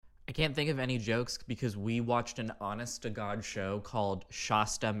I can't think of any jokes because we watched an honest-to-God show called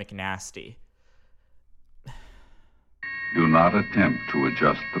Shasta McNasty. Do not attempt to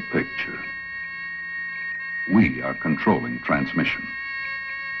adjust the picture. We are controlling transmission.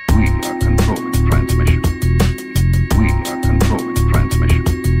 We are controlling transmission. We are controlling transmission.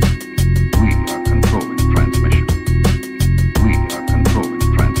 We are controlling transmission. We are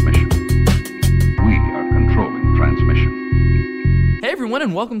controlling transmission. We are controlling transmission. Hey everyone,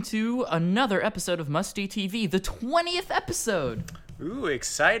 and welcome to another episode of Musty TV, the 20th episode. Ooh,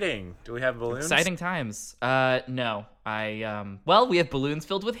 exciting. Do we have balloons? Exciting times. No. Well, we have balloons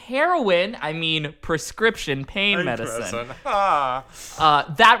filled with heroin. I mean, prescription pain medicine.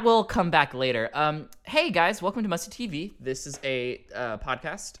 That will come back later. Hey guys, welcome to Musty TV. This is a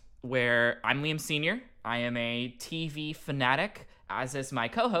podcast where I'm Liam Sr. I am a TV fanatic, as is my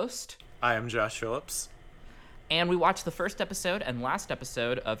co-host. I am Josh Phillips. And we watched the first episode and last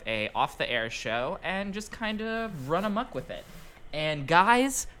episode of a off-the-air show and just kind of run amok with it. And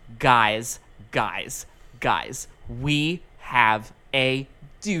guys, we have a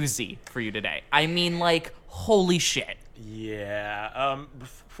doozy for you today. I mean, like, holy shit. Yeah,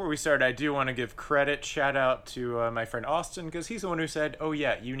 before we start, I do want to give credit, shout out to my friend Austin, because he's the one who said, oh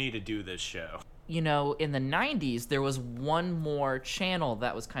yeah, you need to do this show. You know, in the 90s, there was one more channel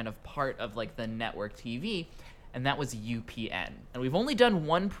that was kind of part of, like, the network TV, and that was UPN. And we've only done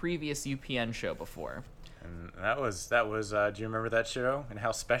one previous UPN show before. And that was. Do you remember that show and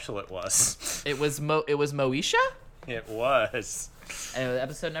how special it was? It was Moesha? It was.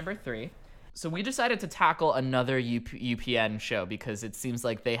 Episode number 3. So we decided to tackle another UPN show because it seems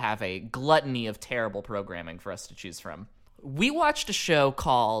like they have a gluttony of terrible programming for us to choose from. We watched a show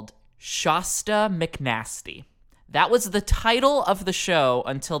called Shasta McNasty. That was the title of the show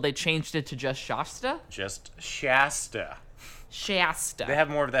until they changed it to just Shasta. Just Shasta. Shasta. They have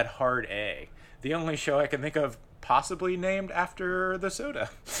more of that hard A. The only show I can think of possibly named after the soda.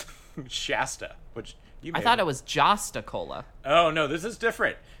 Shasta, which you may I thought it was Josta Cola. Oh, no, this is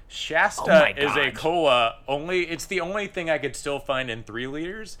different. Shasta is a God. cola. It's the only thing I could still find in 3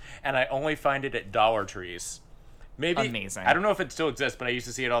 liters, and I only find it at Dollar Trees. Maybe. Amazing. I don't know if it still exists, but I used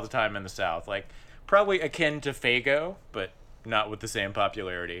to see it all the time in the South. Like, probably akin to Faygo, but not with the same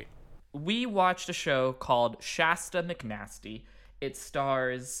popularity. We watched a show called Shasta McNasty. It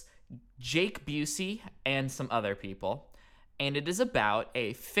stars Jake Busey and some other people, and it is about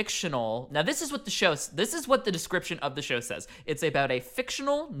a fictional. Now, this is what the description of the show says. It's about a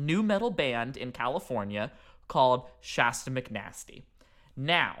fictional nu metal band in California called Shasta McNasty.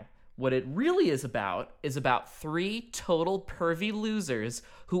 Now, what it really is about 3 total pervy losers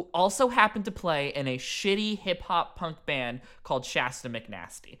who also happen to play in a shitty hip-hop punk band called Shasta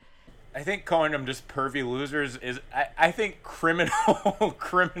McNasty. I think calling them just pervy losers is, I think,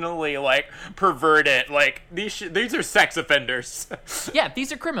 criminally, like, perverted. Like, these are sex offenders. Yeah,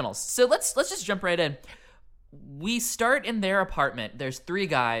 these are criminals. So let's just jump right in. We start in their apartment. There's 3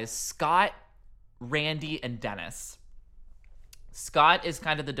 guys, Scott, Randy, and Dennis. Scott is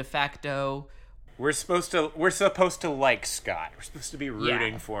kind of the de facto. We're supposed to like Scott. We're supposed to be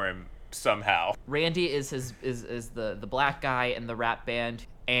rooting for him somehow. Randy is the black guy in the rap band,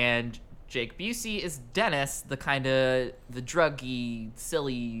 and Jake Busey is Dennis, the kind of the druggy,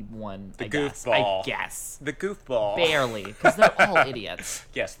 silly one. The goofball. I guess. The goofball. Barely, because they're all idiots.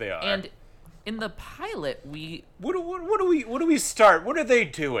 Yes, they are. And in the pilot, What do we start? What are they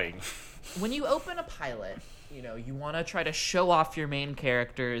doing? When you open a pilot, you know, you want to try to show off your main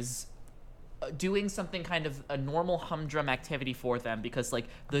characters doing something kind of a normal humdrum activity for them because, like,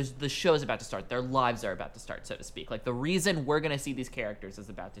 the show is about to start. Their lives are about to start, so to speak. Like, the reason we're going to see these characters is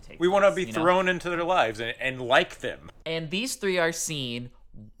about to take We place, want to be thrown into their lives and like them. And these 3 are seen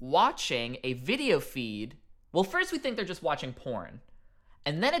watching a video feed. Well, first we think they're just watching porn.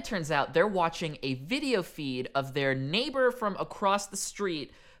 And then it turns out they're watching a video feed of their neighbor from across the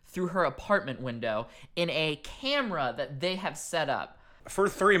street through her apartment window in a camera that they have set up. For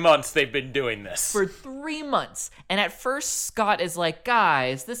 3 months, they've been doing this. For 3 months. And at first, Scott is like,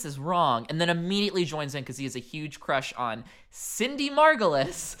 guys, this is wrong. And then immediately joins in because he has a huge crush on Cindy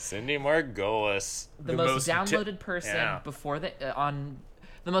Margolis. Cindy Margolis. The most downloaded person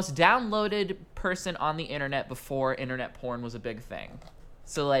the most downloaded person on the internet before internet porn was a big thing.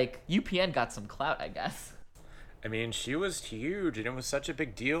 So, like, UPN got some clout, I guess. I mean, she was huge, and it was such a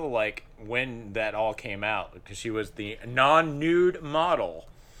big deal, like, when that all came out, because she was the non-nude model,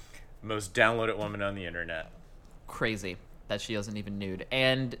 most downloaded woman on the internet. Crazy that she wasn't even nude.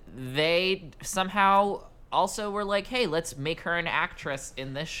 And they somehow also were like, hey, let's make her an actress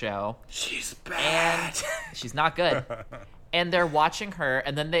in this show. She's bad. And she's not good. And they're watching her,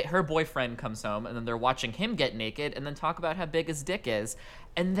 and then her boyfriend comes home, and then they're watching him get naked, and then talk about how big his dick is.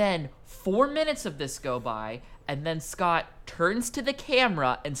 And then 4 minutes of this go by, and then Scott turns to the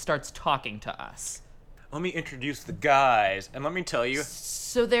camera and starts talking to us. Let me introduce the guys, and let me tell you.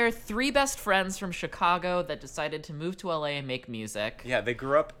 So they're 3 best friends from Chicago that decided to move to LA and make music. Yeah, they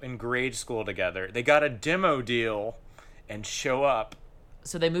grew up in grade school together. They got a demo deal and show up.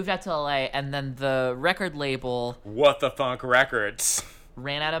 So they moved out to LA, and then the record label What the Funk Records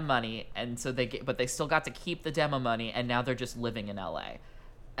ran out of money, and so but they still got to keep the demo money, and now they're just living in LA.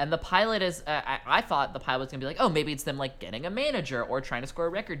 And the pilot is, I thought the pilot was gonna be like, oh, maybe it's them like getting a manager or trying to score a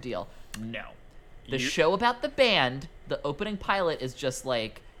record deal. No. The show about the band, the opening pilot is just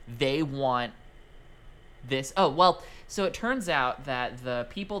like, they want this. Oh, well, so it turns out that the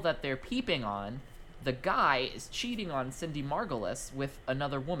people that they're peeping on, the guy is cheating on Cindy Margolis with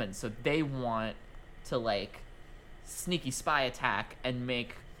another woman. So they want to like sneaky spy attack and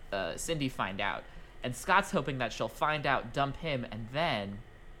make Cindy find out. And Scott's hoping that she'll find out, dump him, and then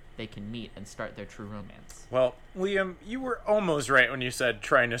they can meet and start their true romance. Well, Liam, you were almost right when you said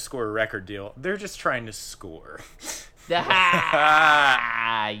trying to score a record deal. They're just trying to score. Yes.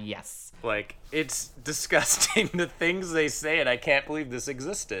 Like, it's disgusting the things they say, and I can't believe this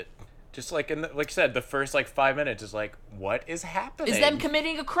existed. Just like like you said, the first like 5 minutes is like, what is happening? Is them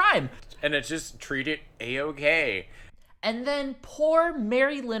committing a crime. And it's just treated A-okay. And then poor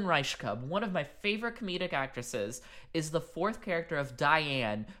Mary Lynn Reichkub, one of my favorite comedic actresses, is the 4th character of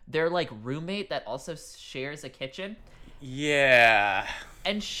Diane, their like roommate that also shares a kitchen. Yeah.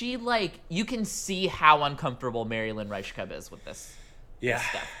 And she like, you can see how uncomfortable Mary Lynn Reichkub is with this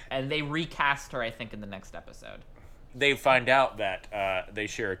stuff. And they recast her, I think, in the next episode. They find out that they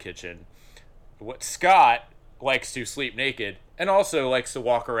share a kitchen. What Scott likes to sleep naked and also likes to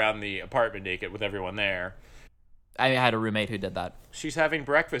walk around the apartment naked with everyone there. I had a roommate who did that. She's having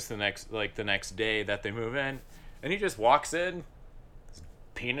breakfast the next day that they move in, and he just walks in, his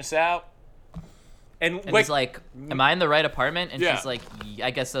penis out, and he's like, "Am I in the right apartment?" And yeah. She's like,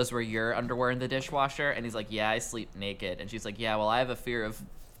 "I guess those were your underwear in the dishwasher." And he's like, "Yeah, I sleep naked." And she's like, "Yeah, well, I have a fear of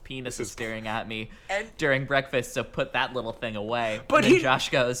penises staring at me during breakfast, so put that little thing away." But then Josh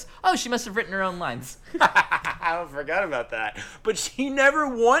goes, "Oh, she must have written her own lines." I forgot about that. But he never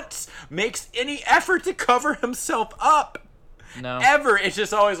once makes any effort to cover himself up. No. Ever. It's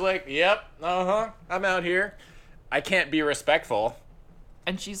just always like, yep, I'm out here. I can't be respectful.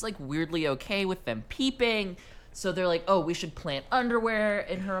 And she's like weirdly okay with them peeping. So they're like, oh, we should plant underwear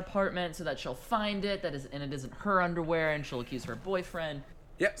in her apartment so that she'll find it. And it isn't her underwear, and she'll accuse her boyfriend.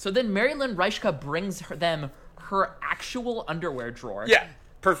 Yep. So then Mary Lynn Reichka brings them her actual underwear drawer. Yeah.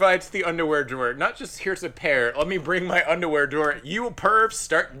 Provides the underwear drawer. Not just, here's a pair. Let me bring my underwear drawer. You pervs,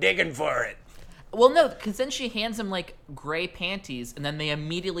 start digging for it. Well, no, because then she hands him, like, gray panties, and then they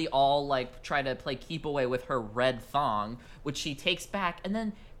immediately all, like, try to play keep away with her red thong, which she takes back, and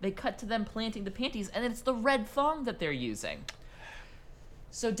then they cut to them planting the panties, and it's the red thong that they're using.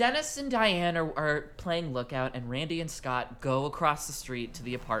 So Dennis and Diane are playing lookout, and Randy and Scott go across the street to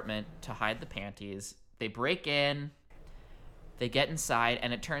the apartment to hide the panties. They break in, they get inside,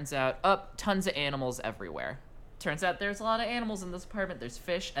 and it turns out, tons of animals everywhere. Turns out there's a lot of animals in this apartment. There's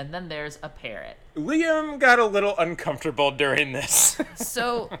fish, and then there's a parrot. Liam got a little uncomfortable during this.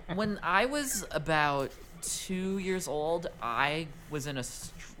 So when I was about 2 years old, I was in a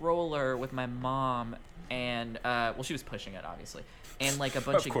stroller with my mom, and she was pushing it, obviously, and like a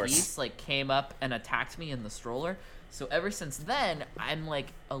bunch of geese like came up and attacked me in the stroller. So ever since then, I'm like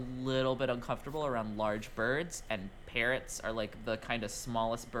a little bit uncomfortable around large birds, and parrots are like the kind of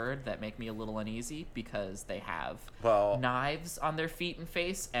smallest bird that make me a little uneasy because they have knives on their feet and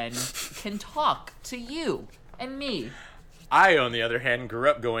face and can talk to you and me. I, on the other hand, grew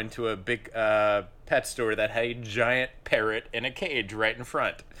up going to a big pet store that had a giant parrot in a cage right in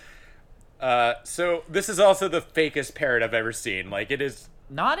front. So this is also the fakest parrot I've ever seen. Like, it is...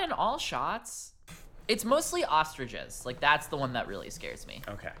 Not in all shots. It's mostly ostriches. Like, that's the one that really scares me.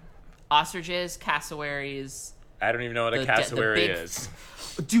 Okay. Ostriches, cassowaries. I don't even know what a cassowary is.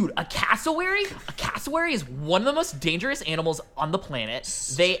 Dude, a cassowary? A cassowary is one of the most dangerous animals on the planet.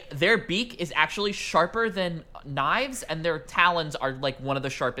 Their beak is actually sharper than knives, and their talons are like one of the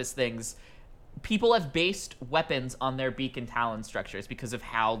sharpest things. People have based weapons on their beak and talon structures because of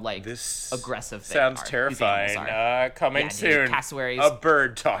how aggressive they are. Sounds terrifying. Coming soon. Cassowaries. A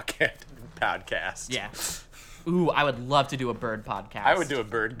bird talking podcast. Yeah. Ooh, I would love to do a bird podcast. I would do a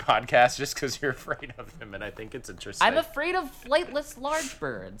bird podcast just because you're afraid of them, and I think it's interesting. I'm afraid of flightless large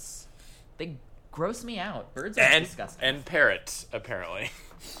birds. They gross me out. Birds are disgusting. And parrots, apparently.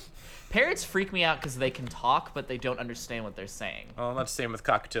 Parrots freak me out because they can talk, but they don't understand what they're saying. Oh, that's the same with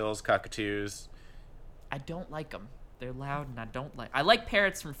cockatiels, cockatoos. I don't like them. They're loud, and I like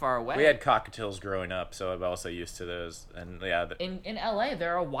parrots from far away. We had cockatiels growing up, so I'm also used to those. And yeah, in LA,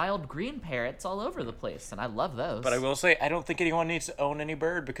 there are wild green parrots all over the place, and I love those. But I will say, I don't think anyone needs to own any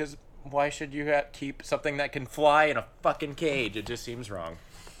bird, because why should you keep something that can fly in a fucking cage? It just seems wrong.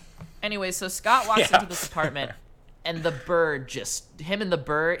 Anyway, so Scott walks into this apartment, and the bird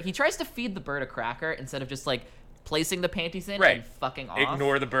he tries to feed the bird a cracker instead of just, like, placing the panties in and fucking off.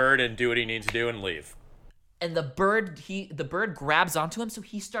 Ignore the bird and do what he needs to do and leave. And the bird grabs onto him, so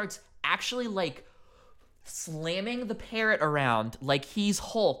he starts actually, like, slamming the parrot around like he's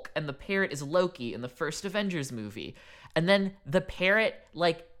Hulk and the parrot is Loki in the first Avengers movie. And then the parrot,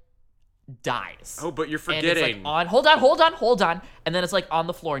 like, dies. Oh, but you're forgetting. And it's like hold on. And then it's like on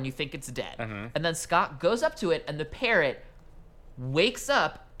the floor and you think it's dead. Mm-hmm. And then Scott goes up to it and the parrot wakes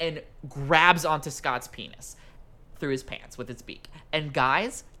up and grabs onto Scott's penis through his pants with its beak. And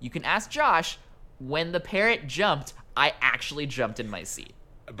guys, you can ask Josh, when the parrot jumped, I actually jumped in my seat.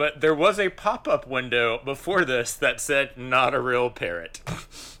 But there was a pop-up window before this that said, not a real parrot.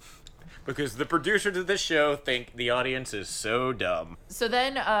 Because the producers of this show think the audience is so dumb. So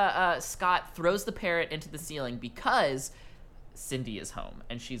then Scott throws the parrot into the ceiling because Cindy is home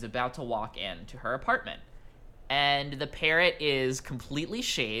and she's about to walk into her apartment. And the parrot is completely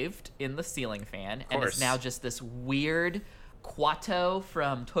shaved in the ceiling fan. And it's now just this weird Quato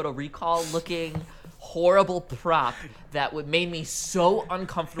from Total Recall looking horrible prop that made me so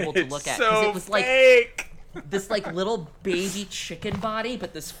uncomfortable to look at. So it was fake. This like little baby chicken body,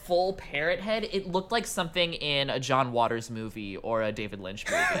 but this full parrot head. It looked like something in a John Waters movie or a David Lynch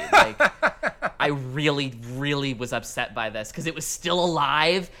movie. Like, I really, really was upset by this because it was still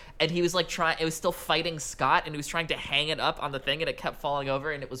alive and he was like it was still fighting Scott and he was trying to hang it up on the thing and it kept falling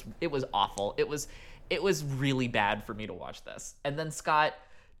over and it was awful. It was really bad for me to watch this. And then Scott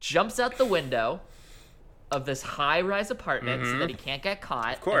jumps out the window of this high-rise apartment so that he can't get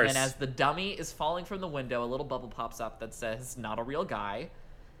caught. Of course. And then as the dummy is falling from the window, a little bubble pops up that says, not a real guy.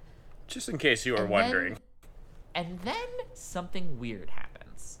 Just in case you were wondering. And then something weird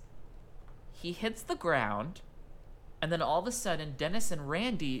happens. He hits the ground, and then all of a sudden, Dennis and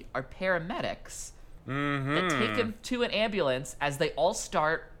Randy are paramedics that take him to an ambulance as they all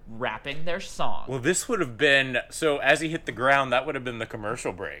start rapping their song. Well, this would have been... So, as he hit the ground, that would have been the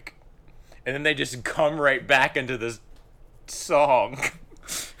commercial break. And then they just come right back into this song.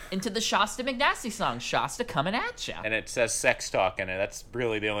 Into the Shasta McNasty song, Shasta Coming At Ya. And it says sex talk in it. That's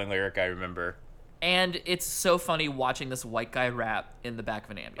really the only lyric I remember. And it's so funny watching this white guy rap in the back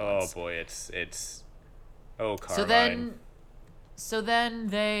of an ambulance. Oh, boy, it's... Oh, Carmine. So then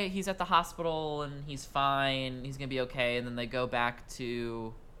he's at the hospital, and he's fine. He's going to be okay. And then they go back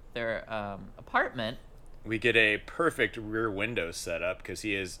to their apartment. We get a perfect rear window setup because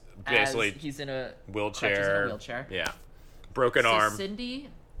he is basically he's in a wheelchair. Yeah, broken arm.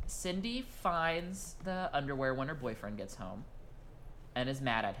 Cindy finds the underwear when her boyfriend gets home, and is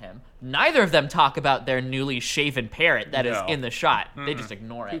mad at him. Neither of them talk about their newly shaven parrot that is in the shot. They just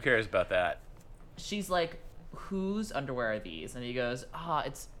ignore it. Who cares about that? She's like, "Whose underwear are these?" And he goes,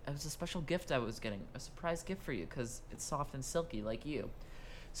 it was a special gift I was getting, a surprise gift for you because it's soft and silky like you."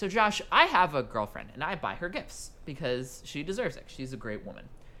 So, Josh, I have a girlfriend, and I buy her gifts because she deserves it. She's a great woman.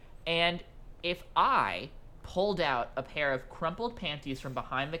 And if I pulled out a pair of crumpled panties from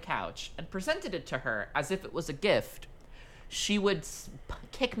behind the couch and presented it to her as if it was a gift, she would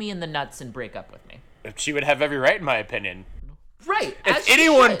kick me in the nuts and break up with me. She would have every right, in my opinion. Right. If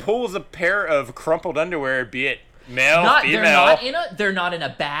anyone pulls a pair of crumpled underwear, be it male, female... They're not in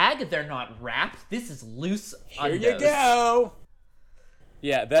a bag. They're not wrapped. This is loose undos. Here you go.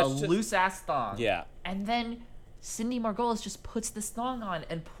 Yeah, that's a loose-ass thong. Yeah. And then Cindy Margolis just puts this thong on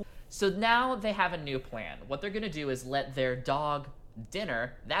and... So now they have a new plan. What they're going to do is let their dog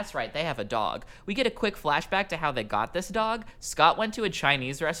Dinner... That's right, they have a dog. We get a quick flashback to how they got this dog. Scott went to a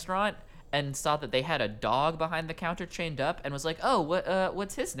Chinese restaurant and saw that they had a dog behind the counter chained up and was like, oh,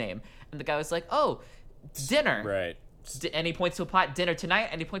 what's his name? And the guy was like, oh, Dinner. Right. And he points to a pot, dinner tonight,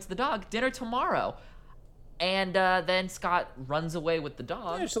 and he points to the dog, dinner tomorrow. And then Scott runs away with the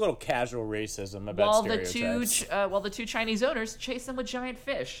dog. There's a little casual racism about stereotypes. While the two Chinese owners chase them with giant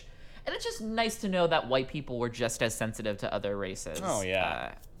fish. And it's just nice to know that white people were just as sensitive to other races. Oh,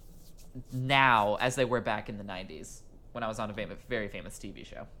 yeah. Now, as they were back in the 90s, when I was on a very famous TV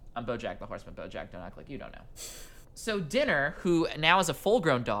show. I'm BoJack the Horseman. BoJack, don't act like you don't know. So Dinner, who now is a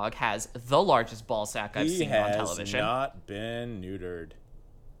full-grown dog, has the largest ball sack I've seen on television. He has not been neutered.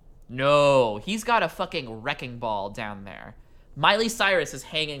 No, he's got a fucking wrecking ball down there. Miley Cyrus is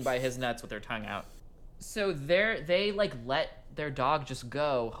hanging by his nuts with her tongue out. So they like let their dog just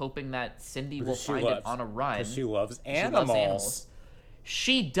go, hoping that Cindy will find it on a run. Because she loves animals.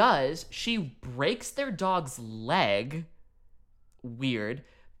 She does. She breaks their dog's leg. Weird.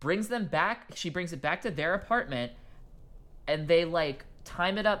 Brings them back. She brings it back to their apartment, and they like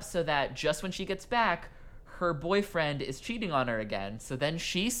time it up so that just when she gets back, her boyfriend is cheating on her again. So then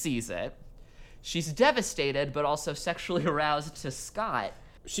she sees it. She's devastated, but also sexually aroused to Scott.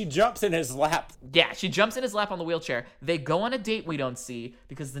 She jumps in his lap. Yeah, she jumps in his lap on the wheelchair. They go on a date we don't see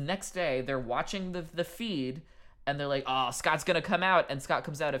because the next day they're watching the feed and they're like, oh, Scott's gonna come out. And Scott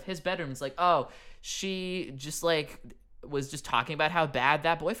comes out of his bedroom and is like, oh, she just like was just talking about how bad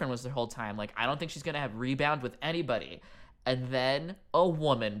that boyfriend was the whole time. Like, I don't think she's gonna have rebound with anybody. And then a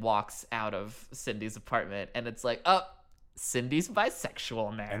woman walks out of Cindy's apartment and it's like, oh, Cindy's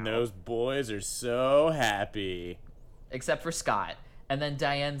bisexual now. And those boys are so happy. Except for Scott. And then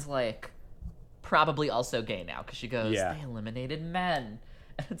Diane's like, probably also gay now, because she goes, Yeah. They eliminated men.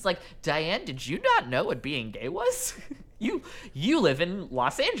 And it's like, Diane, did you not know what being gay was? You live in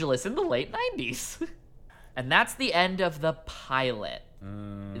Los Angeles in the late 90s. And that's the end of the pilot.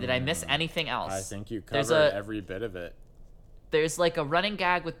 Did I miss anything else? I think you covered every bit of it. There's like a running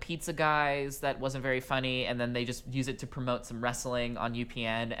gag with pizza guys that wasn't very funny, and then they just use it to promote some wrestling on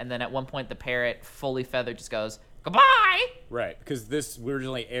UPN. And then at one point, the parrot, fully feathered, just goes, goodbye! Right, because this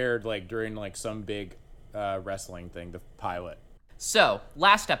originally aired like during like some big wrestling thing, the pilot. So,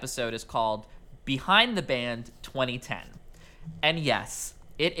 last episode is called Behind the Band 2010. And yes,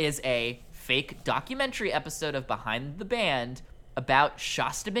 it is a fake documentary episode of Behind the Band about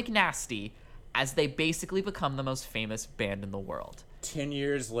Shasta McNasty as they basically become the most famous band in the world. 10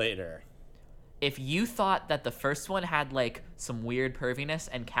 years later. If you thought that the first one had like some weird perviness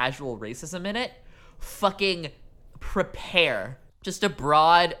and casual racism in it, fucking prepare. Just a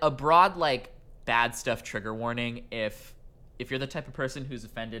broad like bad stuff trigger warning if you're the type of person who's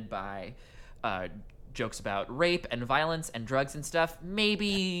offended by jokes about rape and violence and drugs and stuff,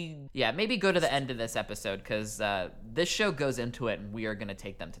 maybe go to the end of this episode, because this show goes into it and we are going to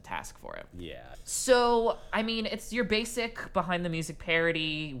take them to task for it. Yeah. So, I mean, it's your basic behind the music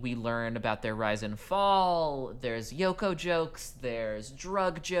parody. We learn about their rise and fall. There's Yoko jokes. There's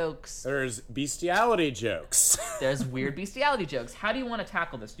drug jokes. There's bestiality jokes. There's weird bestiality jokes. How do you want to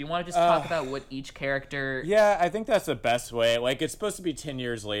tackle this? Do you want to just talk about what each character... Yeah, I think that's the best way. Like, it's supposed to be 10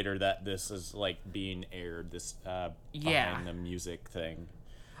 years later that this is, like, being aired, this behind the music thing.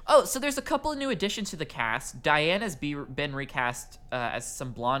 Oh, so there's a couple of new additions to the cast. Diane has been recast as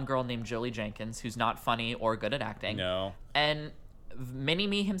some blonde girl named Jolie Jenkins, who's not funny or good at acting. No. And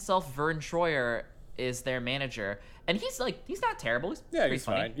Mini-Me himself, Vern Troyer, is their manager. And he's not terrible. He's funny.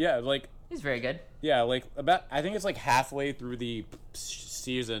 Fine. Yeah, like... He's very good. Yeah, like, I think it's like halfway through the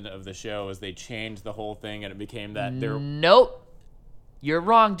season of the show as they changed the whole thing and it became that they're... Nope. You're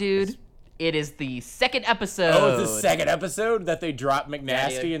wrong, dude. It is the second episode. Oh, it's the second episode that they dropped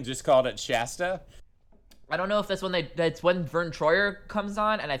McNasty and just called it Shasta? I don't know if that's when Vern Troyer comes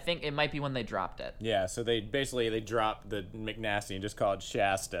on, and I think it might be when they dropped it. Yeah, so they dropped the McNasty and just called it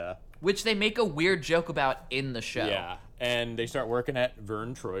Shasta. Which they make a weird joke about in the show. Yeah, and they start working at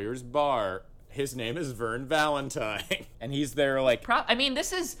Vern Troyer's bar. His name is Vern Valentine. And he's there like...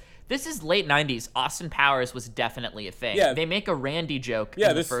 This is late 90s. Austin Powers was definitely a thing. Yeah. They make a Randy joke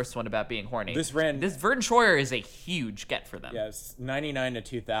in the first one about being horny. This Vern Troyer is a huge get for them. Yes, 99 to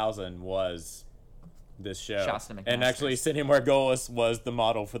 2000 was this show. Shasta McNasty. And actually, Cindy Margolis was the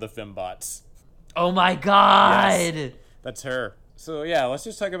model for the Fembots. Oh my god! Yes, that's her. So yeah, let's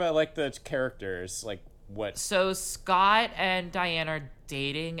just talk about like the characters, like what... So Scott and Diane are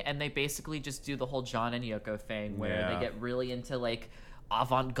dating, and they basically just do the whole John and Yoko thing where they get really into like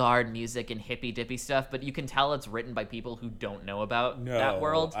avant-garde music and hippy-dippy stuff, but you can tell it's written by people who don't know about that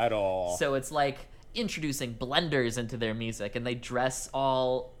world at all. So it's like introducing blenders into their music, and they dress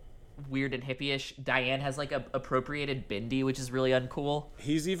all weird and hippie-ish. Diane has like a appropriated bindi, which is really uncool.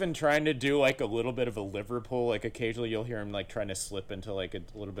 He's even trying to do like a little bit of a Liverpool, like occasionally you'll hear him like trying to slip into like a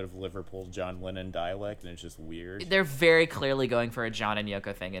little bit of Liverpool John Lennon dialect, and it's just weird. They're very clearly going for a John and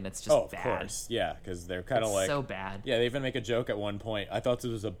Yoko thing, and it's just bad. Of course, yeah, because they're kind of like so bad. Yeah, they even make a joke at one point. I thought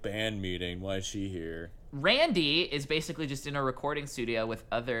this was a band meeting. Why is she here? Randy is basically just in a recording studio with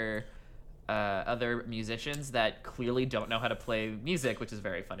other musicians that clearly don't know how to play music, which is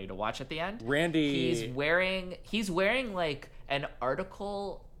very funny to watch at the end. Randy, he's wearing like an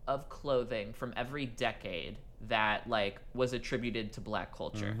article of clothing from every decade that like was attributed to black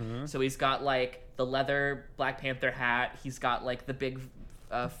culture. Mm-hmm. So he's got like the leather Black Panther hat. He's got like the big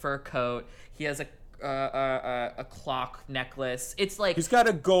fur coat. He has a clock necklace. It's like, He's got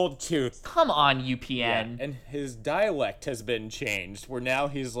a gold tooth. come on, UPN. And his dialect has been changed, where now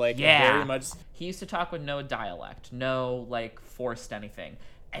he's like Yeah. very much. He used to talk with no dialect, no like forced anything.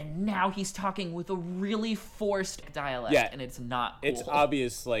 And now he's talking with a really forced dialect, Yeah. and it's not cool. It's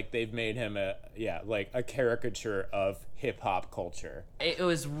obvious, like they've made him a caricature of hip hop culture. It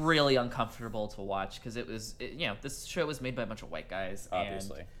was really uncomfortable to watch because this show was made by a bunch of white guys.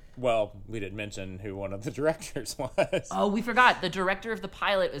 Obviously. And, Well, we didn't mention who one of the directors was. oh, we forgot. The director of the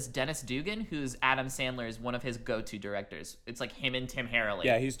pilot is Dennis Dugan, who's Adam Sandler's one of his go-to directors. It's like him and Tim Harrelly.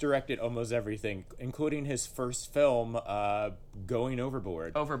 Yeah, he's directed almost everything, including his first film, Going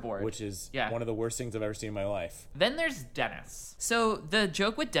Overboard. Overboard. Which is Yeah. one of the worst things I've ever seen in my life. Then there's Dennis. So the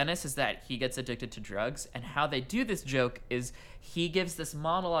joke with Dennis is that he gets addicted to drugs, and how they do this joke is he gives this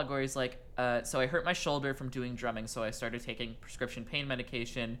monologue where he's like, so I hurt my shoulder from doing drumming, so I started taking prescription pain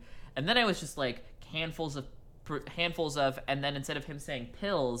medication, and then I was just like handfuls of, and then instead of him saying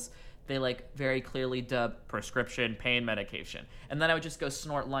pills, they like very clearly dub prescription pain medication, and then I would just go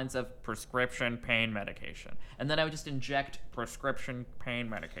snort lines of prescription pain medication, and then I would just inject prescription pain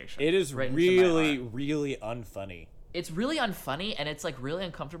medication. It is right into my really, arm. really unfunny. It's really unfunny, and it's like really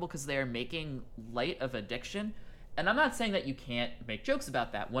uncomfortable because they are making light of addiction. And I'm not saying that you can't make jokes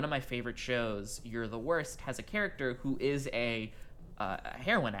about that. One of my favorite shows, You're the Worst, has a character who is a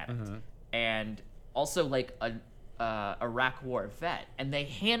heroin addict, and also like a Iraq War vet, and they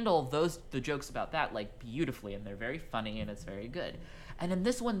handle the jokes about that like beautifully, and they're very funny, and it's very good. And in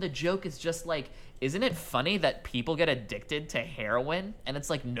this one, the joke is just like, isn't it funny that people get addicted to heroin? And it's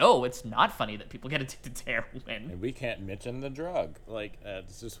like, no, it's not funny that people get addicted to heroin. And we can't mention the drug. Like,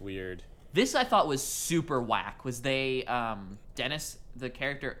 it's just weird. This I thought was super whack. Was they Dennis, the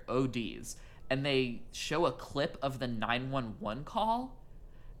character, ODs, and they show a clip of the 911 call.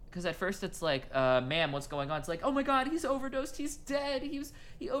 Because at first it's like, ma'am, what's going on? It's like, oh my god, he's overdosed, he's dead,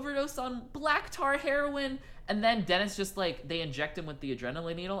 he overdosed on black tar heroin. And then Dennis just like, they inject him with the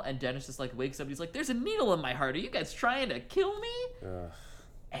adrenaline needle, and Dennis just like wakes up, he's like, there's a needle in my heart, are you guys trying to kill me? Ugh.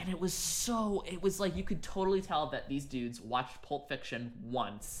 And it was like, you could totally tell that these dudes watched Pulp Fiction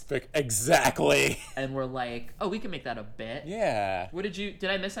once Exactly. and were like, oh, we can make that a bit. Yeah. Did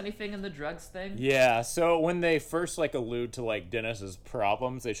I miss anything in the drugs thing? Yeah, so when they first like allude to like Dennis's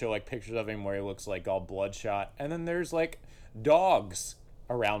problems, they show like pictures of him where he looks like all bloodshot, and then there's like dogs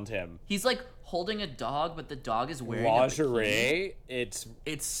around him. He's like holding a dog, but the dog is wearing a bikini. Lingerie.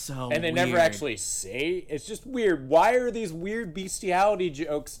 It's so and they weird. never actually say. It's just weird. Why are these weird bestiality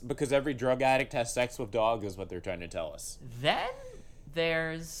jokes? Because every drug addict has sex with dogs is what they're trying to tell us. Then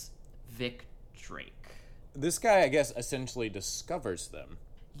there's Vic Drake. This guy, I guess, essentially discovers them.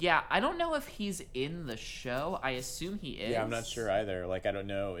 Yeah, I don't know if he's in the show. I assume he is. Yeah, I'm not sure either. Like, I don't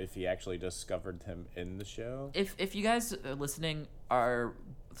know if he actually discovered him in the show. If you guys listening are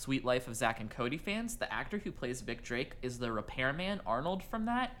Sweet Life of Zack and Cody fans, the actor who plays Vic Drake is the repairman Arnold from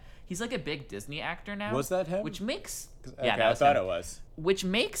that. He's like a big Disney actor now. Was that him? Which makes... Okay, yeah, I thought it was. Which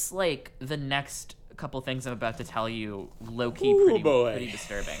makes, like, the next couple things I'm about to tell you low-key pretty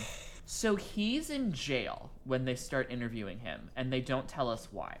disturbing. So he's in jail when they start interviewing him, and they don't tell us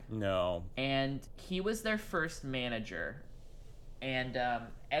why. No. And he was their first manager. And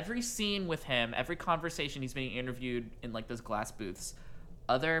every scene with him, every conversation he's being interviewed in, like, those glass booths,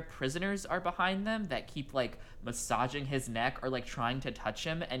 other prisoners are behind them that keep, like, massaging his neck or, like, trying to touch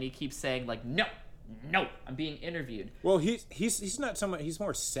him, and he keeps saying, like, no, I'm being interviewed. Well, he's not so much, he's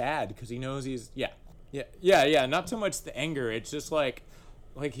more sad because he knows he's, yeah, not so much the anger, it's just, like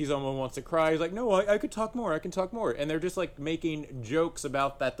he's almost wants to cry. He's like, no, I could talk more, and they're just, like, making jokes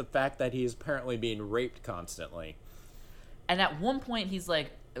about the fact that he is apparently being raped constantly. And at one point, he's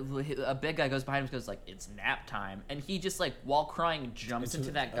like, a big guy goes behind him and goes like, it's nap time, and he just like while crying jumps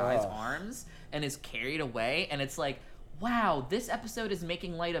into that guy's arms and is carried away, and it's like, wow, this episode is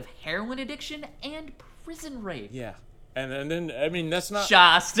making light of heroin addiction and prison rape. Yeah. And then I mean, that's not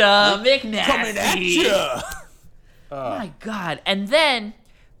Shasta McNasty coming at you. My god. And then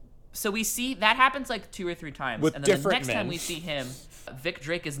so we see that happens like 2 or 3 times, with and then different the next men. time we see him, Vic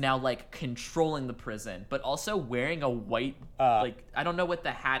Drake is now like controlling the prison, but also wearing a white like, I don't know what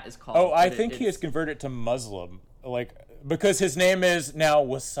the hat is called. Oh, I think he has converted to Muslim, like, because his name is now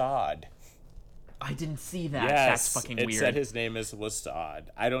Wasad. I didn't see that. Yes, That's fucking it weird. said his name is Wasad.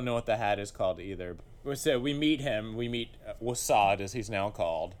 I don't know what the hat is called either. So we meet Wasad, as he's now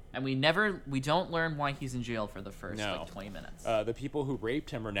called. And we don't learn why he's in jail for the first like 20 minutes. The people who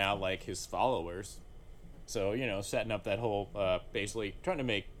raped him are now like his followers. So, setting up that whole, basically trying to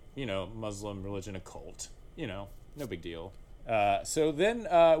make, Muslim religion a cult. No big deal. So then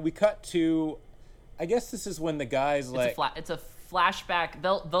we cut to, I guess this is when the guys It's a flashback.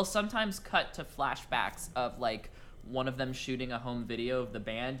 They'll sometimes cut to flashbacks of like one of them shooting a home video of the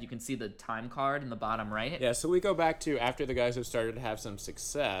band. You can see the time card in the bottom right. Yeah, so we go back to after the guys have started to have some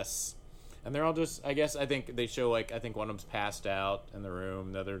success, and they're all just, I think they show I think one of them's passed out in the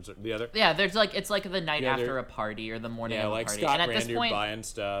room, the other. Yeah, there's it's like the night after a party or the morning of a party. Scott and and at Randy this point, are buying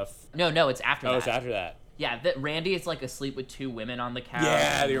stuff. No, it's after that. Oh, it's after that. Yeah, Randy is like asleep with two women on the couch.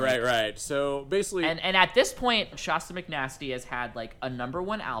 Yeah, you're right. So basically, and at this point, Shasta McNasty has had like a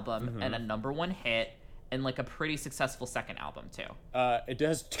 #1 album and a #1 hit. And like a pretty successful second album too. It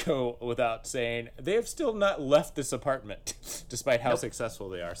does go without saying they have still not left this apartment, despite how successful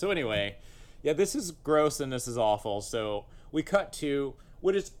they are. So anyway, yeah, this is gross and this is awful. So we cut to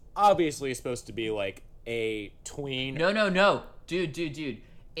what is obviously supposed to be like a tween. No, dude.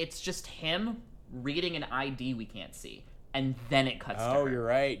 It's just him reading an ID we can't see, and then it cuts to her. Oh, you're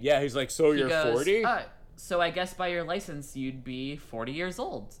right. Yeah, he's like, so you're 40? So I guess by your license, you'd be 40 years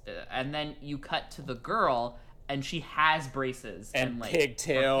old. And then you cut to the girl, and she has braces. And like,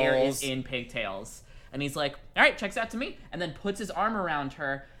 pigtails. Her hair is in pigtails. And he's like, all right, checks out to me. And then puts his arm around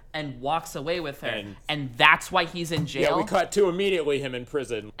her and walks away with her. And that's why he's in jail. Yeah, we cut to immediately him in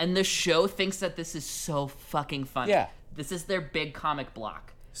prison. And the show thinks that this is so fucking funny. Yeah. This is their big comic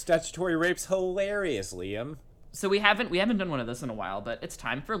block. Statutory rape's hilarious, Liam. So we haven't done one of this in a while, but it's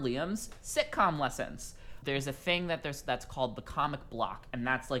time for Liam's sitcom lessons. There's a thing that's called the comic block, and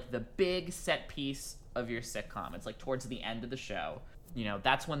that's like the big set piece of your sitcom. It's like towards the end of the show. You know,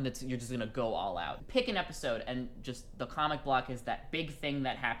 that's when you're just gonna go all out. Pick an episode, and just the comic block is that big thing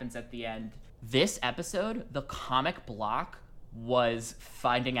that happens at the end. This episode, the comic block was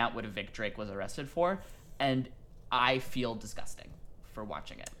finding out what Vic Drake was arrested for, and I feel disgusting for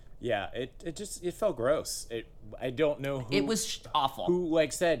watching it. Yeah, it felt gross. I don't know who. It was awful. Who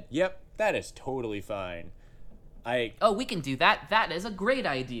said, "Yep, that is totally fine." We can do that. That is a great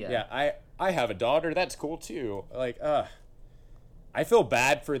idea. Yeah, I have a daughter. That's cool too. I feel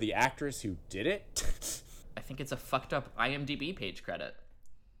bad for the actress who did it. I think it's a fucked up IMDb page credit.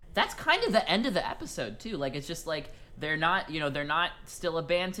 That's kind of the end of the episode too. Like it's just like they're not still a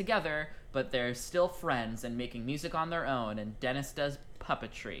band together, but they're still friends and making music on their own. And Dennis does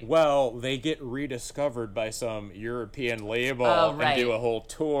puppetry. Well, they get rediscovered by some European label right. and do a whole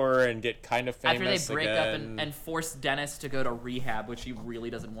tour and get kind of famous after they break again. up and force Dennis to go to rehab, which he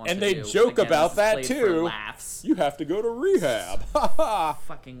really doesn't want and to do. And they joke again, about that too. Laughs. You have to go to rehab. Ha ha.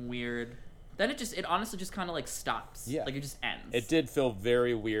 Fucking weird. Then it honestly just kind of like stops. Yeah. Like it just ends. It did feel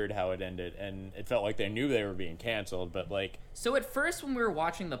very weird how it ended, and it felt like they knew they were being canceled, but like... So at first when we were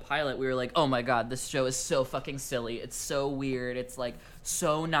watching the pilot, we were like, oh my god, this show is so fucking silly. It's so weird. It's like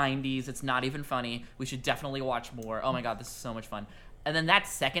so 90s. It's not even funny. We should definitely watch more. Oh my god, this is so much fun. And then that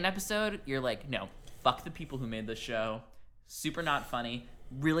second episode, you're like, no, fuck the people who made this show. Super not funny.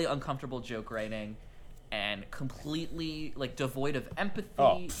 Really uncomfortable joke writing. And completely, like, devoid of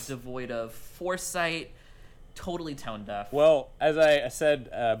empathy, devoid of foresight, totally tone deaf. Well, as I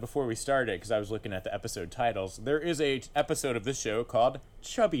said before we started, because I was looking at the episode titles, there is a episode of this show called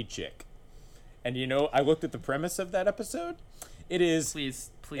Chubby Chick. And, I looked at the premise of that episode. It is...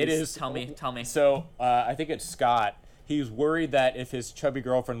 Please, it is, tell me. So, I think it's Scott. He's worried that if his chubby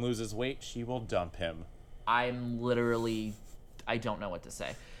girlfriend loses weight, she will dump him. I don't know what to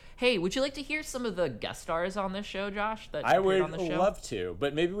say. Hey, would you like to hear some of the guest stars on this show, Josh? I would love to,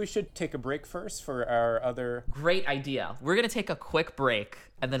 but maybe we should take a break first for our other... Great idea. We're going to take a quick break,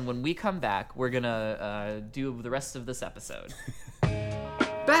 and then when we come back, we're going to do the rest of this episode.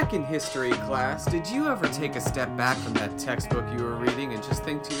 Back in history class, did you ever take a step back from that textbook you were reading and just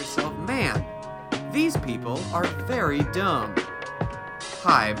think to yourself, man, these people are very dumb?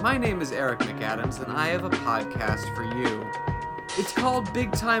 Hi, my name is Eric McAdams, and I have a podcast for you. It's called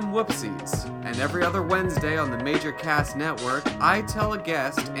Big Time Whoopsies, and every other Wednesday on the Major Cast Network, I tell a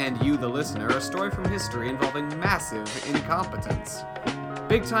guest, and you the listener, a story from history involving massive incompetence.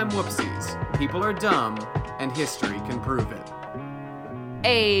 Big Time Whoopsies. People are dumb, and history can prove it.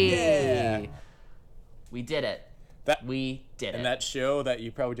 Hey! Yeah! We did it. We did it. And that show that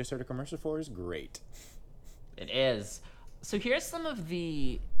you probably just heard a commercial for is great. It is. So here's some of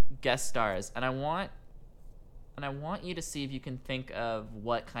the guest stars, and I want you to see if you can think of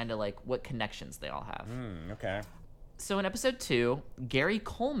what connections they all have. Okay. So in episode 2, Gary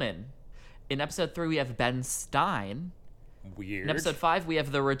Coleman. In episode 3, we have Ben Stein. Weird. In episode 5, we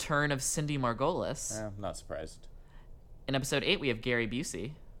have the return of Cindy Margolis. I'm not surprised. In episode 8, we have Gary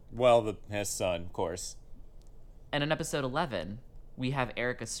Busey. Well, his son, of course. And in episode 11, we have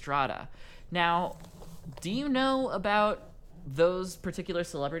Eric Estrada. Now, do you know about those particular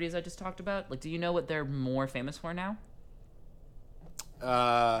celebrities I just talked about, like, do you know what they're more famous for now?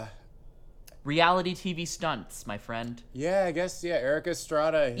 Reality TV stunts, my friend. Yeah, I guess, yeah, Eric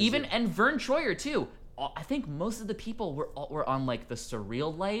Estrada. And Vern Troyer, too. I think most of the people were on, like, The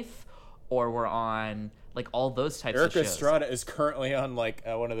Surreal Life, or were on, like, all those types of shows. Eric Estrada is currently on, like,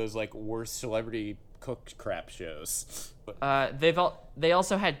 one of those, like, worst celebrity cooked crap shows. They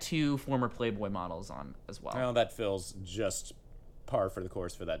also had 2 former Playboy models on as well. Well, that feels just par for the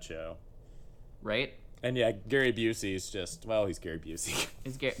course for that show. Right? And yeah, Gary Busey's just, well, he's Gary Busey.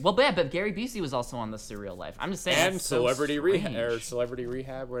 But Gary Busey was also on The Surreal Life. I'm just saying. And Celebrity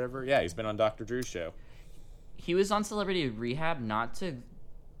Rehab, whatever. Yeah, he's been on Dr. Drew's show. He was on Celebrity Rehab not to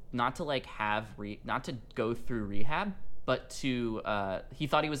go through rehab, but to he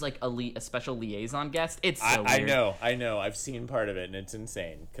thought he was like a special liaison guest. It's so weird. I know. I've seen part of it, and it's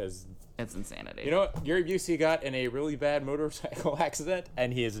insane because it's insanity. You know what? Gary Busey got in a really bad motorcycle accident,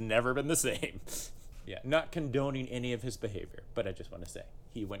 and he has never been the same. Yeah, not condoning any of his behavior, but I just want to say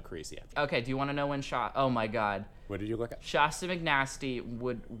he went crazy after. Okay, do you want to know when Oh my God. What did you look at? Shasta McNasty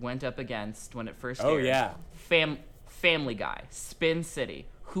went up against when it first aired. Oh yeah. Family Guy, Spin City,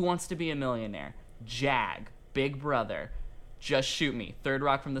 Who Wants to Be a Millionaire, Jag, Big Brother, Just Shoot Me, Third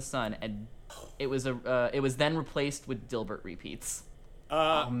Rock from the Sun, and it was then replaced with Dilbert repeats.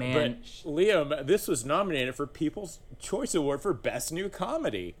 Oh man, but Liam, this was nominated for People's Choice Award for Best New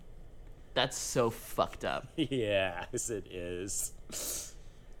Comedy. That's so fucked up. Yes, it is.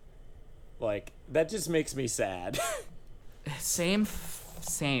 Like, that just makes me sad. Same.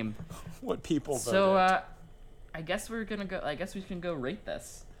 What people voted. So, I guess we can go rate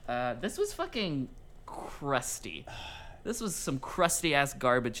this. This was fucking crusty. This was some crusty ass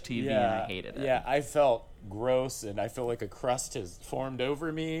garbage TV, and I hated it. Yeah, I felt gross, and I feel like a crust has formed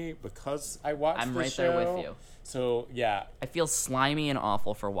over me because I watched the show. I'm right there with you. So, yeah. I feel slimy and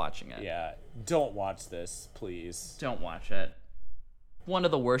awful for watching it. Yeah, don't watch this, please. Don't watch it. One of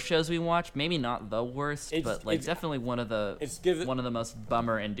the worst shows we watched, maybe not the worst, but like definitely one of the most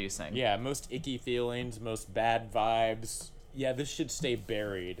bummer-inducing. Yeah, most icky feelings, most bad vibes. Yeah, this should stay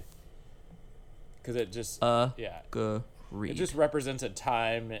buried. Because it just, it just represents a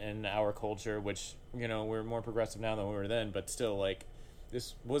time in our culture, which, you know, we're more progressive now than we were then, but still, like,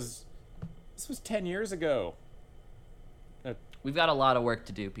 this was 10 years ago. We've got a lot of work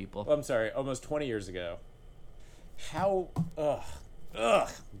to do, people. I'm sorry, almost 20 years ago. How,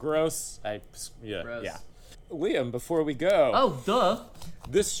 gross. Gross. Yeah. Liam, before we go. Oh, duh.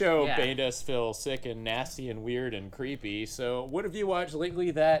 This show made us feel sick and nasty and weird and creepy, so what have you watched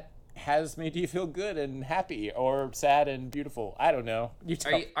lately that has made you feel good and happy or sad and beautiful? I don't know.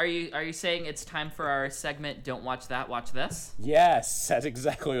 Are you saying it's time for our segment, Don't Watch That, Watch This? Yes, that's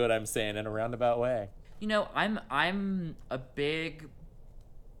exactly what I'm saying in a roundabout way. You know, I'm a big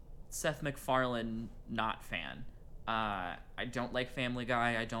Seth MacFarlane not fan. I don't like Family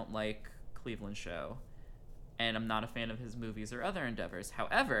Guy, I don't like Cleveland Show, and I'm not a fan of his movies or other endeavors.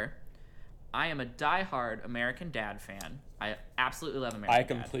 However, I am a diehard American Dad fan. I absolutely love American Dad.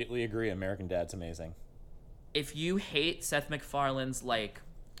 I completely agree. American Dad's amazing. If you hate Seth MacFarlane's, like,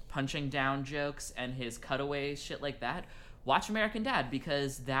 punching down jokes and his cutaway shit like that, watch American Dad,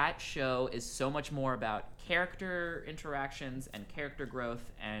 because that show is so much more about character interactions and character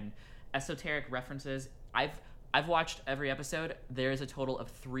growth and esoteric references. I've watched every episode. There is a total of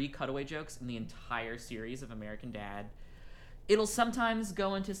 3 cutaway jokes in the entire series of American Dad. It'll sometimes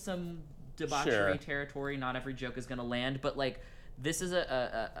go into some debauchery territory. Not every joke is gonna land, but like this is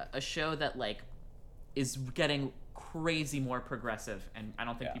a show that like is getting crazy more progressive, and I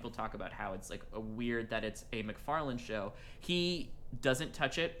don't think people talk about how it's like a weird that it's a MacFarlane show. He doesn't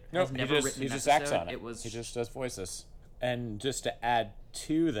touch it. No, he just acts on it. He just does voices. And just to add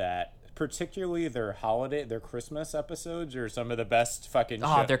to that, particularly their Christmas episodes are some of the best fucking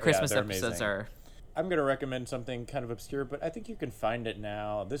shows. Their Christmas episodes amazing. Are. I'm going to recommend something kind of obscure, but I think you can find it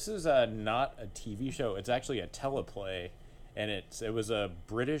now. This is not a TV show. It's actually a teleplay, and it was a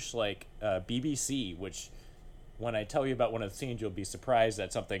British, like, BBC, which, when I tell you about one of the scenes, you'll be surprised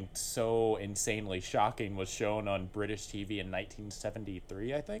that something so insanely shocking was shown on British TV in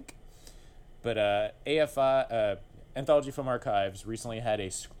 1973, I think. But AFI, Anthology Film Archives, recently had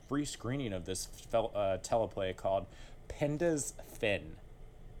a free screening of this teleplay called Penda's Fin.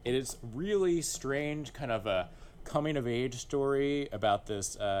 It is really strange, kind of a coming-of-age story about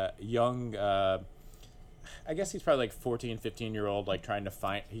this young, I guess he's probably like 14, 15-year-old, like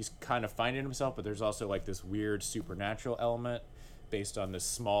he's kind of finding himself, but there's also like this weird supernatural element based on this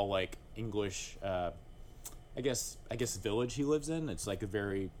small, like, English, I guess village he lives in. It's like a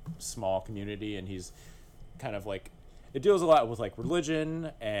very small community, and he's kind of like, it deals a lot with like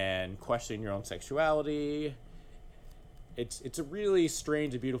religion and questioning your own sexuality. It's a really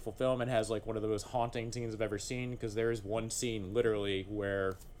strange and beautiful film. It has like one of the most haunting scenes I've ever seen, because there is one scene literally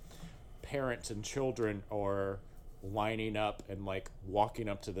where parents and children are lining up and like walking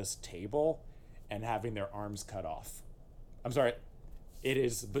up to this table and having their arms cut off. I'm sorry, it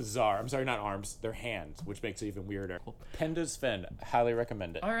is bizarre. I'm sorry, not arms, their hands, which makes it even weirder. Penda's Fin, highly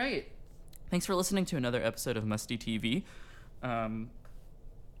recommend it. All right. Thanks for listening to another episode of Musty TV.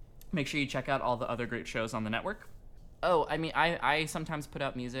 Make sure you check out all the other great shows on the network. Oh, I mean, I sometimes put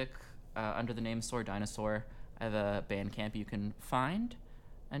out music under the name Soar Dinosaur. I have a Bandcamp you can find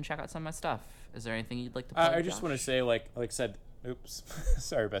and check out some of my stuff. Is there anything you'd like to plug, I just want to say, like said, oops,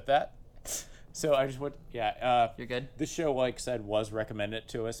 sorry about that. So I just want, you're good. This show, like said, was recommended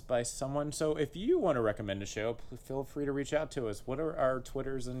to us by someone. So if you want to recommend a show, feel free to reach out to us. What are our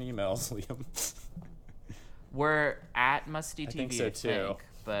Twitters and emails, Liam? We're at Musty TV, I think so too.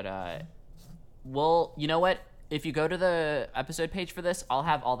 But well, you know what? If you go to the episode page for this, I'll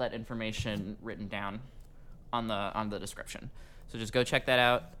have all that information written down on the description. So just go check that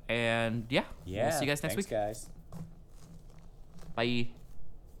out, and we'll see you guys next week. Guys. Bye.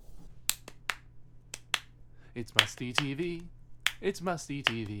 It's Musty TV. It's Musty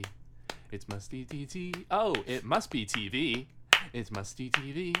TV. It's Musty TV. Oh, it must be TV. It's Musty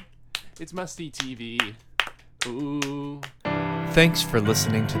TV. It's Musty TV. Ooh. Thanks for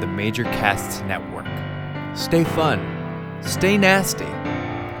listening to the Major Casts Network. Stay fun, stay nasty,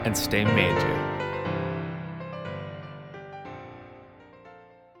 and stay major.